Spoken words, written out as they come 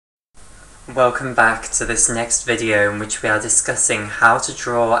Welcome back to this next video in which we are discussing how to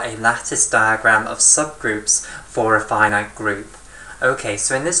draw a lattice diagram of subgroups for a finite group. Okay,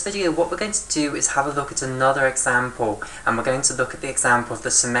 so in this video what we're going to do is have a look at another example, and we're going to look at the example of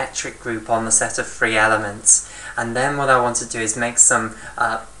the symmetric group on the set of three elements. And then what I want to do is make some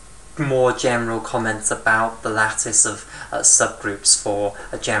more general comments about the lattice of subgroups for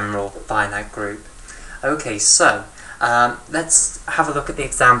a general finite group. Okay, so let's have a look at the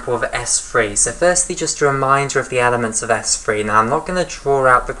example of S3. So firstly, just a reminder of the elements of S3. Now I'm not going to draw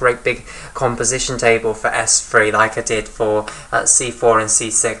out the great big composition table for S3 like I did for C4 and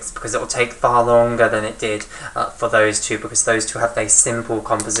C6, because it will take far longer than it did for those two, because those two have very simple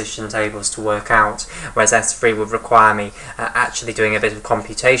composition tables to work out, whereas S3 would require me actually doing a bit of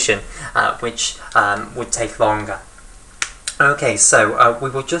computation, which would take longer. Okay, so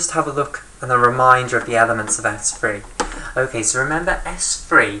we will just have a look and a reminder of the elements of S3. Okay, so remember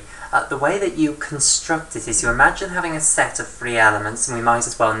S3, the way that you construct it is you imagine having a set of three elements, and we might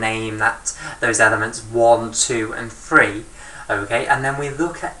as well name those elements 1, 2, and 3. Okay, and then we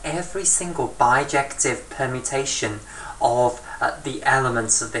look at every single bijective permutation of the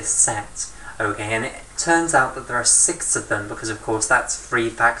elements of this set. Okay, and it turns out that there are 6 of them, because of course that's 3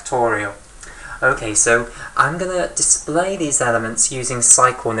 factorial. Okay, so I'm going to display these elements using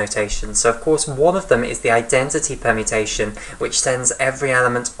cycle notation. So of course one of them is the identity permutation, which sends every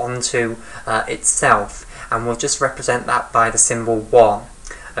element onto itself, and we'll just represent that by the symbol 1.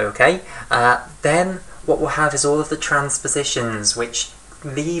 Okay, then what we'll have is all of the transpositions, which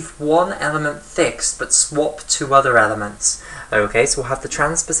leave one element fixed but swap 2 other elements. Okay, so we'll have the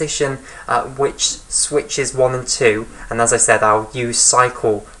transposition which switches 1 and 2, and as I said, I'll use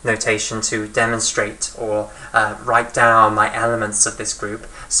cycle notation to demonstrate or write down my elements of this group.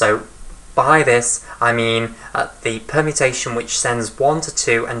 So by this I mean the permutation which sends 1 to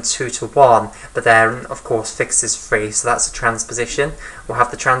 2 and 2 to 1, but then of course fixes 3, so that's a transposition. We'll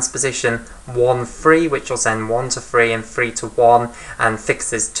have the transposition 1, 3, which will send 1 to 3 and 3 to 1 and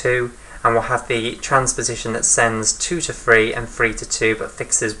fixes 2, and we'll have the transposition that sends 2 to 3 and 3 to 2 but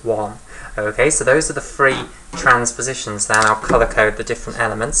fixes 1. Okay, so those are the 3 transpositions. Then I'll colour code the different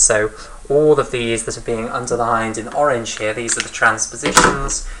elements. So all of these that are being underlined in orange here, these are the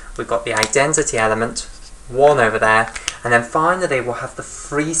transpositions. We've got the identity element, 1 over there, and then finally we'll have the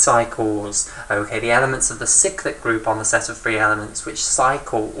 3 cycles, okay, the elements of the cyclic group on the set of 3 elements, which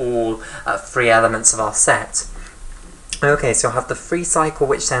cycle all 3 elements of our set. Okay, so I'll have the 3 cycle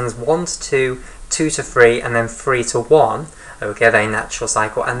which sends 1 to 2, 2 to 3, and then 3 to 1. Okay, a very natural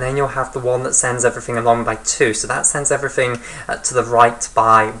cycle, and then you'll have the one that sends everything along by 2, so that sends everything to the right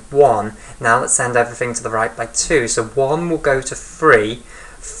by 1. Now let's send everything to the right by 2, so 1 will go to 3,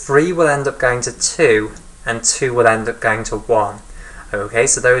 3 will end up going to 2, and 2 will end up going to 1. Okay,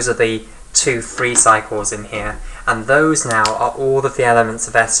 so those are the 2 3 cycles in here, and those now are all of the elements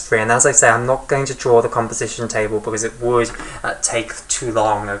of S3. And as I say, I'm not going to draw the composition table because it would take too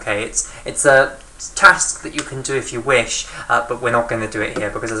long. Okay, it's a task that you can do if you wish, but we're not going to do it here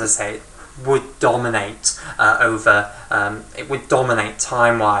because, as I say, it would dominate it would dominate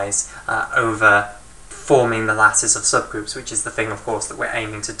time-wise over forming the lattice of subgroups, which is the thing, of course, that we're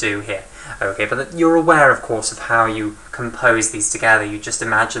aiming to do here. Okay, but you're aware, of course, of how you compose these together. You just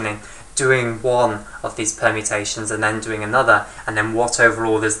imagining doing one of these permutations and then doing another, and then what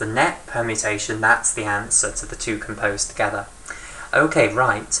overall is the net permutation, that's the answer to the 2 composed together. Okay,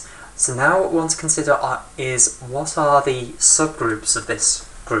 right. So now what we want to consider is what are the subgroups of this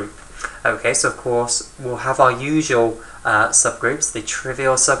group. Okay, so of course we'll have our usual subgroups, the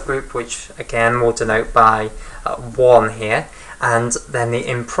trivial subgroup, which again we'll denote by 1 here, and then the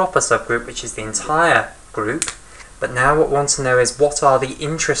improper subgroup, which is the entire group. But now what we want to know is what are the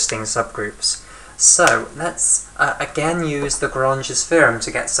interesting subgroups. So let's again use Lagrange's theorem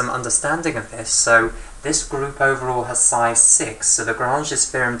to get some understanding of this. So this group overall has size 6, so Lagrange's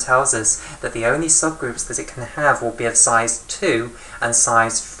theorem tells us that the only subgroups that it can have will be of size 2 and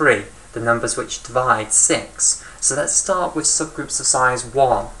size 3, the numbers which divide 6. So let's start with subgroups of size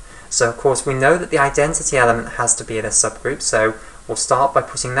 1. So of course we know that the identity element has to be in a subgroup, so we'll start by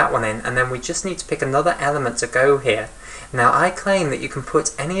putting that one in, and then we just need to pick another element to go here. Now I claim that you can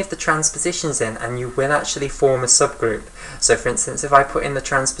put any of the transpositions in and you will actually form a subgroup. So for instance, if I put in the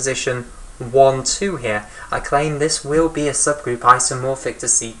transposition 1, 2 here, I claim this will be a subgroup isomorphic to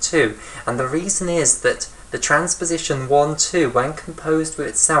C2, and the reason is that the transposition 1, 2, when composed with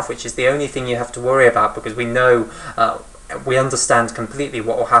itself, which is the only thing you have to worry about because we know we understand completely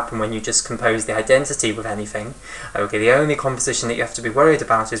what will happen when you just compose the identity with anything. Okay, the only composition that you have to be worried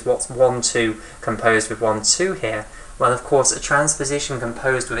about is what's 1, 2 composed with 1, 2 here. Well, of course, a transposition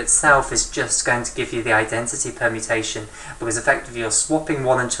composed with itself is just going to give you the identity permutation, because effectively you're swapping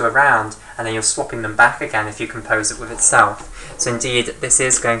 1 and 2 around, and then you're swapping them back again if you compose it with itself. So indeed, this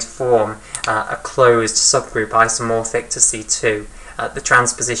is going to form a closed subgroup isomorphic to C2. The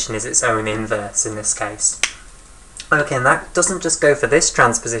transposition is its own inverse in this case. Okay, and that doesn't just go for this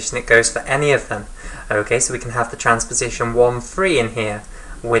transposition, it goes for any of them. Okay, so we can have the transposition 1, 3 in here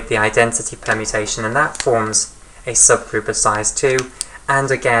with the identity permutation, and that forms a subgroup of size 2. And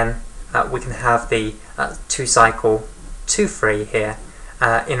again, we can have the 2 cycle 2, 3 here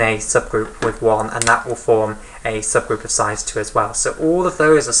in a subgroup with 1, and that will form a subgroup of size 2 as well. So all of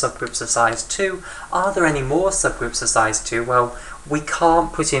those are subgroups of size 2. Are there any more subgroups of size 2? Well, we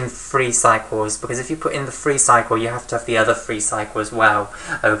can't put in 3 cycles, because if you put in the 3 cycle, you have to have the other 3 cycle as well.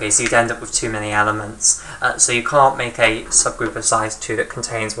 Okay, so you'd end up with too many elements. So you can't make a subgroup of size 2 that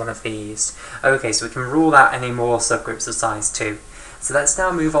contains one of these. Okay, so we can rule out any more subgroups of size 2. So let's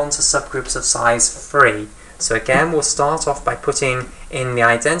now move on to subgroups of size 3. So again, we'll start off by putting in the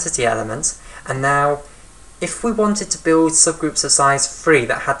identity element, and now if we wanted to build subgroups of size 3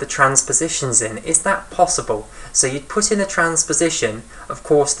 that had the transpositions in, is that possible? So you'd put in a transposition. Of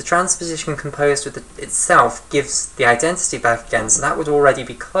course, the transposition composed with itself gives the identity back again, so that would already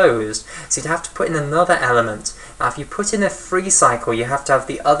be closed. So you'd have to put in another element. Now if you put in a 3 cycle, you have to have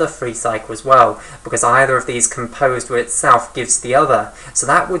the other 3 cycle as well, because either of these composed with itself gives the other. So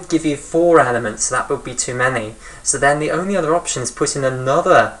that would give you 4 elements, so that would be too many. So then the only other option is put in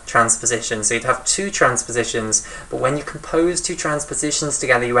another transposition. So you'd have 2 transpositions, but when you compose 2 transpositions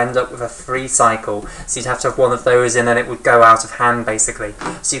together, you end up with a 3 cycle. So you'd have to have one of those in, and it would go out of hand basically.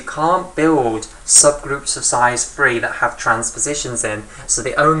 So you can't build subgroups of size 3 that have transpositions in. So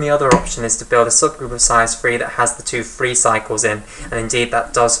the only other option is to build a subgroup of size 3 that has the 2 3 cycles in, and indeed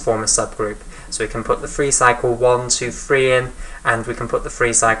that does form a subgroup. So we can put the 3 cycle 1, 2, 3 in, and we can put the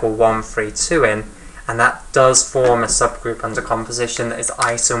 3 cycle 1, 3, 2 in, and that does form a subgroup under composition that is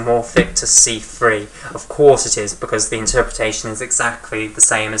isomorphic to C3. Of course it is, because the interpretation is exactly the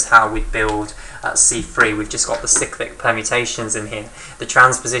same as how we build C3. We've just got the cyclic permutations in here. The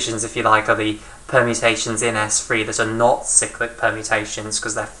transpositions, if you like, are the permutations in S3 that are not cyclic permutations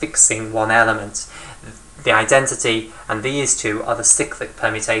because they're fixing one element. The identity and these two are the cyclic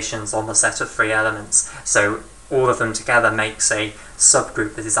permutations on the set of 3 elements. So all of them together makes a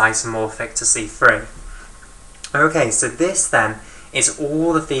subgroup that is isomorphic to C3. Okay, so this then is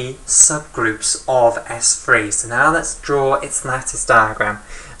all of the subgroups of S3. So now let's draw its lattice diagram.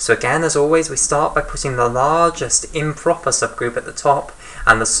 So again, as always, we start by putting the largest improper subgroup at the top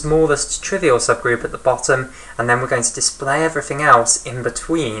and the smallest trivial subgroup at the bottom, and then we're going to display everything else in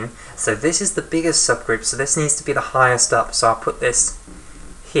between. So this is the biggest subgroup, so this needs to be the highest up. So I'll put this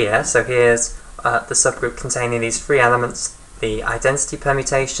here. So here's the subgroup containing these 3 elements. The identity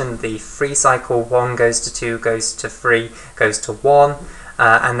permutation, the 3 cycle 1 goes to 2, goes to 3, goes to 1,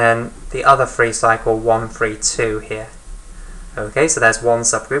 and then the other 3 cycle 1, 3, 2 here. Okay, so there's one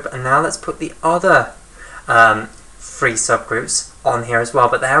subgroup, and now let's put the other 3 subgroups on here as well,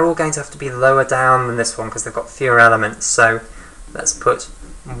 but they're all going to have to be lower down than this one because they've got fewer elements. So let's put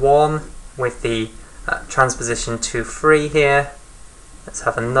 1 with the transposition 2, 3 here. Let's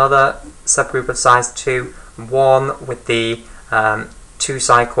have another subgroup of size 2, 1 with the 2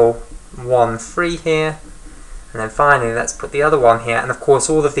 cycle 1, 3 here, and then finally let's put the other one here, and of course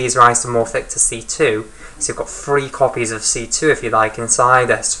all of these are isomorphic to C2, so you've got 3 copies of C2 if you like inside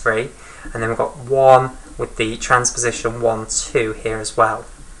S3, and then we've got 1 with the transposition 1, 2 here as well.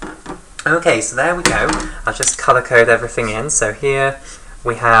 Okay, so there we go. I'll just colour code everything in. So here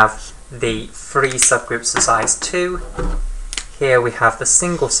we have the 3 subgroups of size 2, here we have the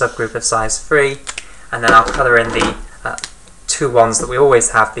single subgroup of size 3, and then I'll colour in the 2 ones that we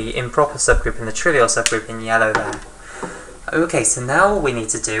always have, the improper subgroup and the trivial subgroup in yellow there. Okay, so now all we need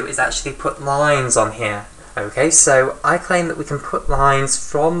to do is actually put lines on here. Okay, so I claim that we can put lines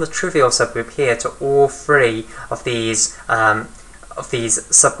from the trivial subgroup here to all 3 of these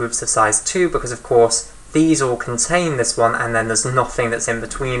subgroups of size 2, because of course these all contain this one, and then there's nothing that's in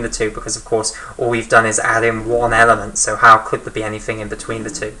between the 2, because of course all we've done is add in 1 element, so how could there be anything in between the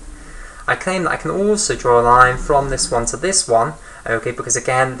 2? I claim that I can also draw a line from this one to this one, okay, because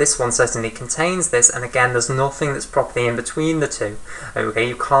again this one certainly contains this, and again there's nothing that's properly in between the 2. Okay,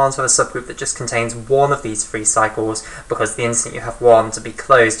 you can't have a subgroup that just contains one of these 3 cycles, because the instant you have one to be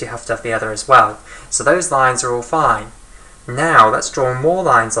closed you have to have the other as well. So those lines are all fine. Now let's draw more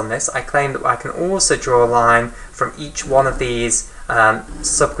lines on this. I claim that I can also draw a line from each one of these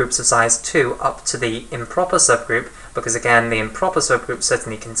subgroups of size 2 up to the improper subgroup, because again the improper subgroup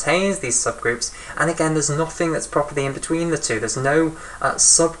certainly contains these subgroups, and again there's nothing that's properly in between the two. There's no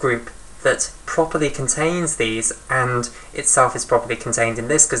subgroup that properly contains these and itself is properly contained in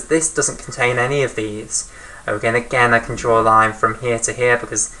this, because this doesn't contain any of these. Okay, and again I can draw a line from here to here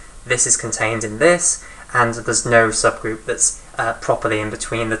because this is contained in this, and there's no subgroup that's properly in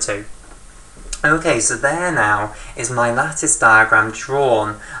between the two. Okay, so there now is my lattice diagram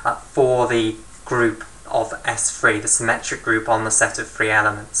drawn for the group of S3, the symmetric group on the set of 3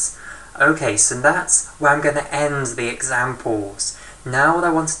 elements. Okay, so that's where I'm going to end the examples. Now what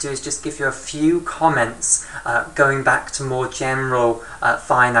I want to do is just give you a few comments going back to more general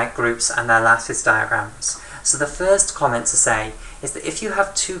finite groups and their lattice diagrams. So the first comment to say is that if you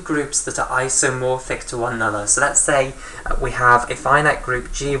have 2 groups that are isomorphic to one another, so let's say we have a finite group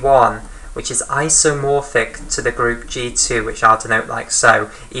G1 which is isomorphic to the group G2, which I'll denote like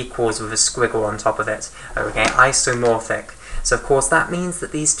so, equals with a squiggle on top of it. Okay, isomorphic. So of course that means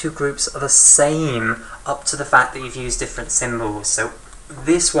that these 2 groups are the same up to the fact that you've used different symbols. So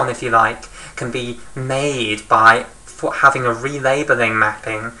this one, if you like, can be made by having a relabeling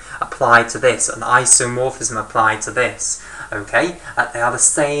mapping applied to this, an isomorphism applied to this. Okay, they are the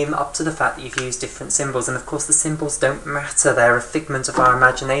same up to the fact that you've used different symbols, and of course the symbols don't matter, they're a figment of our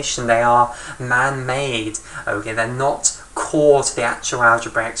imagination, they are man-made. Okay, they're not core to the actual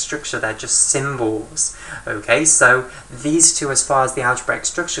algebraic structure, they're just symbols. Okay, so these 2, as far as the algebraic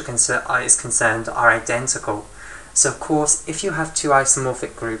structure is concerned, are identical. So of course, if you have 2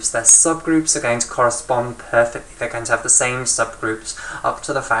 isomorphic groups, their subgroups are going to correspond perfectly. They're going to have the same subgroups, up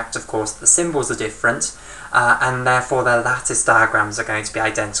to the fact, of course, that the symbols are different, and therefore their lattice diagrams are going to be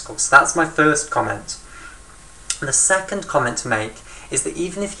identical. So that's my first comment. The second comment to make is that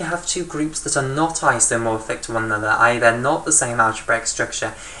even if you have 2 groups that are not isomorphic to one another, i.e. they're not the same algebraic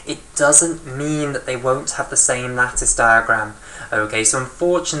structure, it doesn't mean that they won't have the same lattice diagram. Okay, so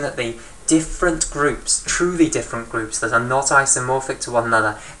unfortunately, different groups, truly different groups that are not isomorphic to one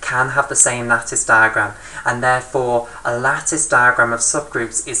another can have the same lattice diagram, and therefore a lattice diagram of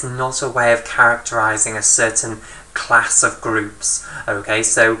subgroups is not a way of characterizing a certain class of groups. Okay,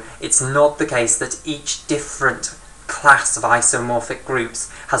 so it's not the case that each different class of isomorphic groups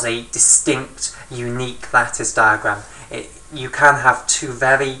has a distinct, unique lattice diagram. You can have 2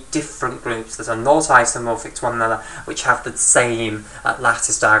 very different groups that are not isomorphic to one another which have the same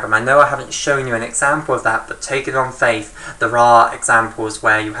lattice diagram. I know I haven't shown you an example of that, but take it on faith, there are examples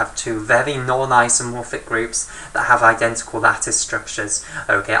where you have 2 very non-isomorphic groups that have identical lattice structures.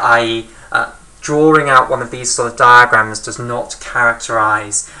 Okay, i.e. drawing out one of these sort of diagrams does not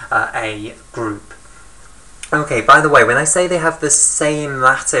characterize a group. Okay, by the way, when I say they have the same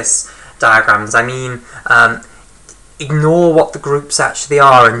lattice diagrams, I mean ignore what the groups actually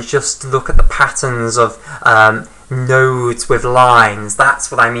are and just look at the patterns of nodes with lines.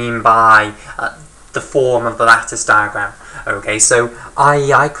 That's what I mean by the form of the lattice diagram. Okay, so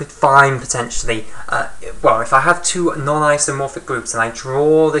I could find potentially, well, if I have 2 non-isomorphic groups and I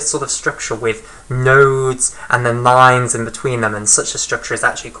draw this sort of structure with nodes and then lines in between them, and such a structure is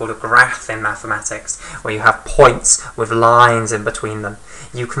actually called a graph in mathematics, where you have points with lines in between them.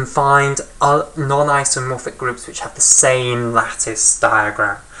 You can find non-isomorphic groups which have the same lattice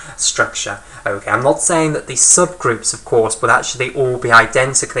diagram structure. Okay, I'm not saying that the subgroups, of course, would actually all be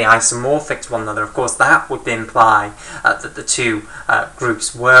identically isomorphic to one another. Of course, that would imply that the 2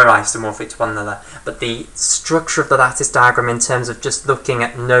 groups were isomorphic to one another. But the structure of the lattice diagram in terms of just looking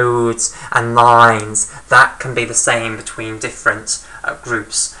at nodes and lines, that can be the same between different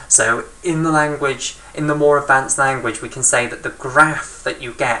groups. So in the language, in the more advanced language, we can say that the graph that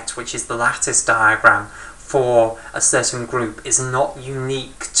you get, which is the lattice diagram for a certain group, is not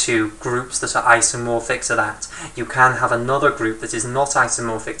unique to groups that are isomorphic to that. You can have another group that is not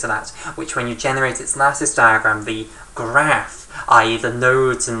isomorphic to that, which when you generate its lattice diagram, the graph, i.e. the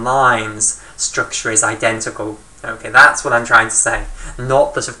nodes and lines structure, is identical. Okay, that's what I'm trying to say.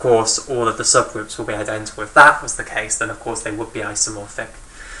 Not that, of course, all of the subgroups will be identical. If that was the case, then of course they would be isomorphic.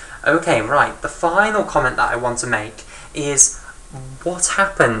 Okay, right, the final comment that I want to make is what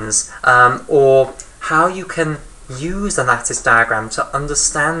happens, or how you can use a lattice diagram to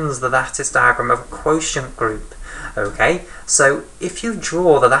understand the lattice diagram of a quotient group. Okay, so if you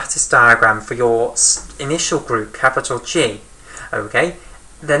draw the lattice diagram for your initial group, capital G, okay,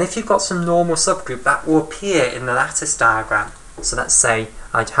 then if you've got some normal subgroup, that will appear in the lattice diagram. So let's say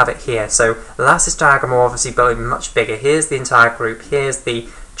I'd have it here. So the lattice diagram will obviously be much bigger. Here's the entire group, here's the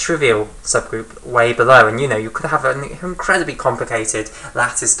trivial subgroup way below, and you could have an incredibly complicated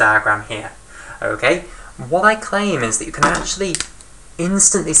lattice diagram here. Okay, what I claim is that you can actually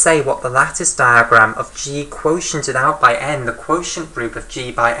instantly say what the lattice diagram of G quotiented out by n, the quotient group of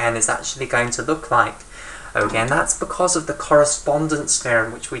G by n, is actually going to look like. Okay, and that's because of the correspondence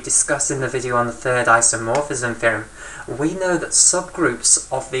theorem, which we discussed in the video on the third isomorphism theorem. We know that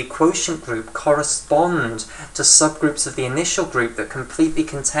subgroups of the quotient group correspond to subgroups of the initial group that completely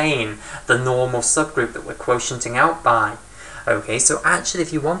contain the normal subgroup that we're quotienting out by. Okay, so actually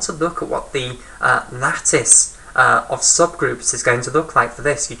if you want to look at what the lattice of subgroups is going to look like for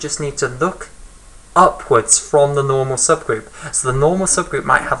this, you just need to look upwards from the normal subgroup. So the normal subgroup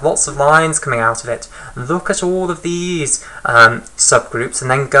might have lots of lines coming out of it. Look at all of these subgroups and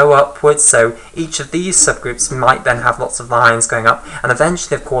then go upwards, so each of these subgroups might then have lots of lines going up, and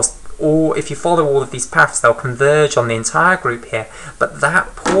eventually, of course, if you follow all of these paths, they'll converge on the entire group here. But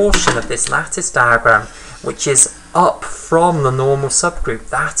that portion of this lattice diagram, which is up from the normal subgroup,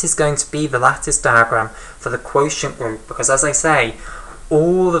 that is going to be the lattice diagram for the quotient group, because as I say,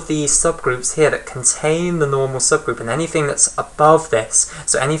 all of these subgroups here that contain the normal subgroup and anything that's above this,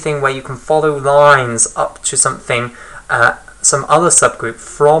 so anything where you can follow lines up to something, some other subgroup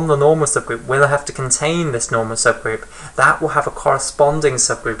from the normal subgroup, will have to contain this normal subgroup. That will have a corresponding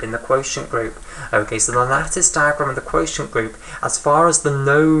subgroup in the quotient group. Okay, so the lattice diagram of the quotient group, as far as the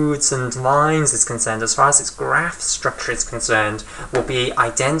nodes and lines is concerned, as far as its graph structure is concerned, will be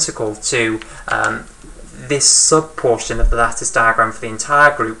identical to this sub-portion of the lattice diagram for the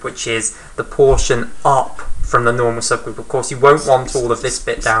entire group, which is the portion up from the normal subgroup. Of course, you won't want all of this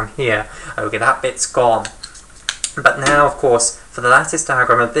bit down here. Okay, that bit's gone. But now, of course, for the lattice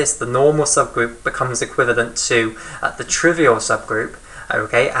diagram of this, the normal subgroup becomes equivalent to the trivial subgroup,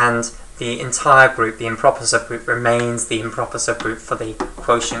 okay, and the entire group, the improper subgroup, remains the improper subgroup for the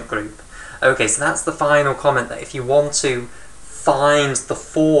quotient group. Okay, so that's the final comment, that if you want to find the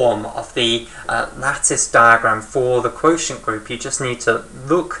form of the lattice diagram for the quotient group, you just need to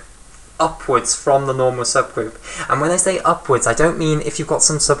look upwards from the normal subgroup. And when I say upwards, I don't mean if you've got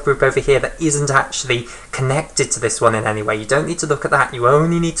some subgroup over here that isn't actually connected to this one in any way. You don't need to look at that. You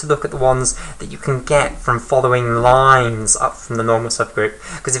only need to look at the ones that you can get from following lines up from the normal subgroup.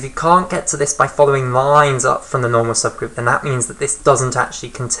 Because if you can't get to this by following lines up from the normal subgroup, then that means that this doesn't actually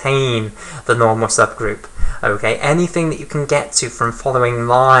contain the normal subgroup. Okay, anything that you can get to from following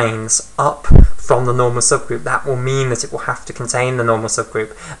lines up from the normal subgroup, that will mean that it will have to contain the normal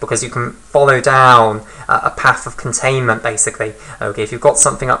subgroup, because you can follow down a path of containment, basically. Okay, if you've got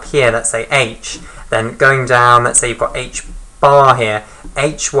something up here, let's say H, then going down, let's say you've got H bar here,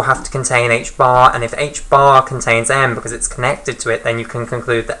 H will have to contain H bar, and if H bar contains M because it's connected to it, then you can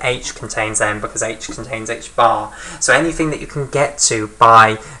conclude that H contains M because H contains H bar. So anything that you can get to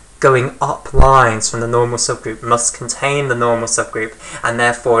by going up lines from the normal subgroup must contain the normal subgroup, and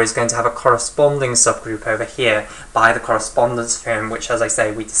therefore is going to have a corresponding subgroup over here by the correspondence theorem, which, as I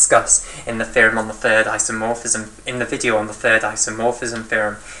say, we discuss in the theorem on the third isomorphism, in the video on the third isomorphism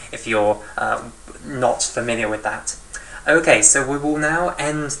theorem, if you're not familiar with that. Okay, so we will now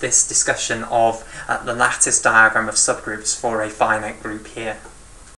end this discussion of the lattice diagram of subgroups for a finite group here.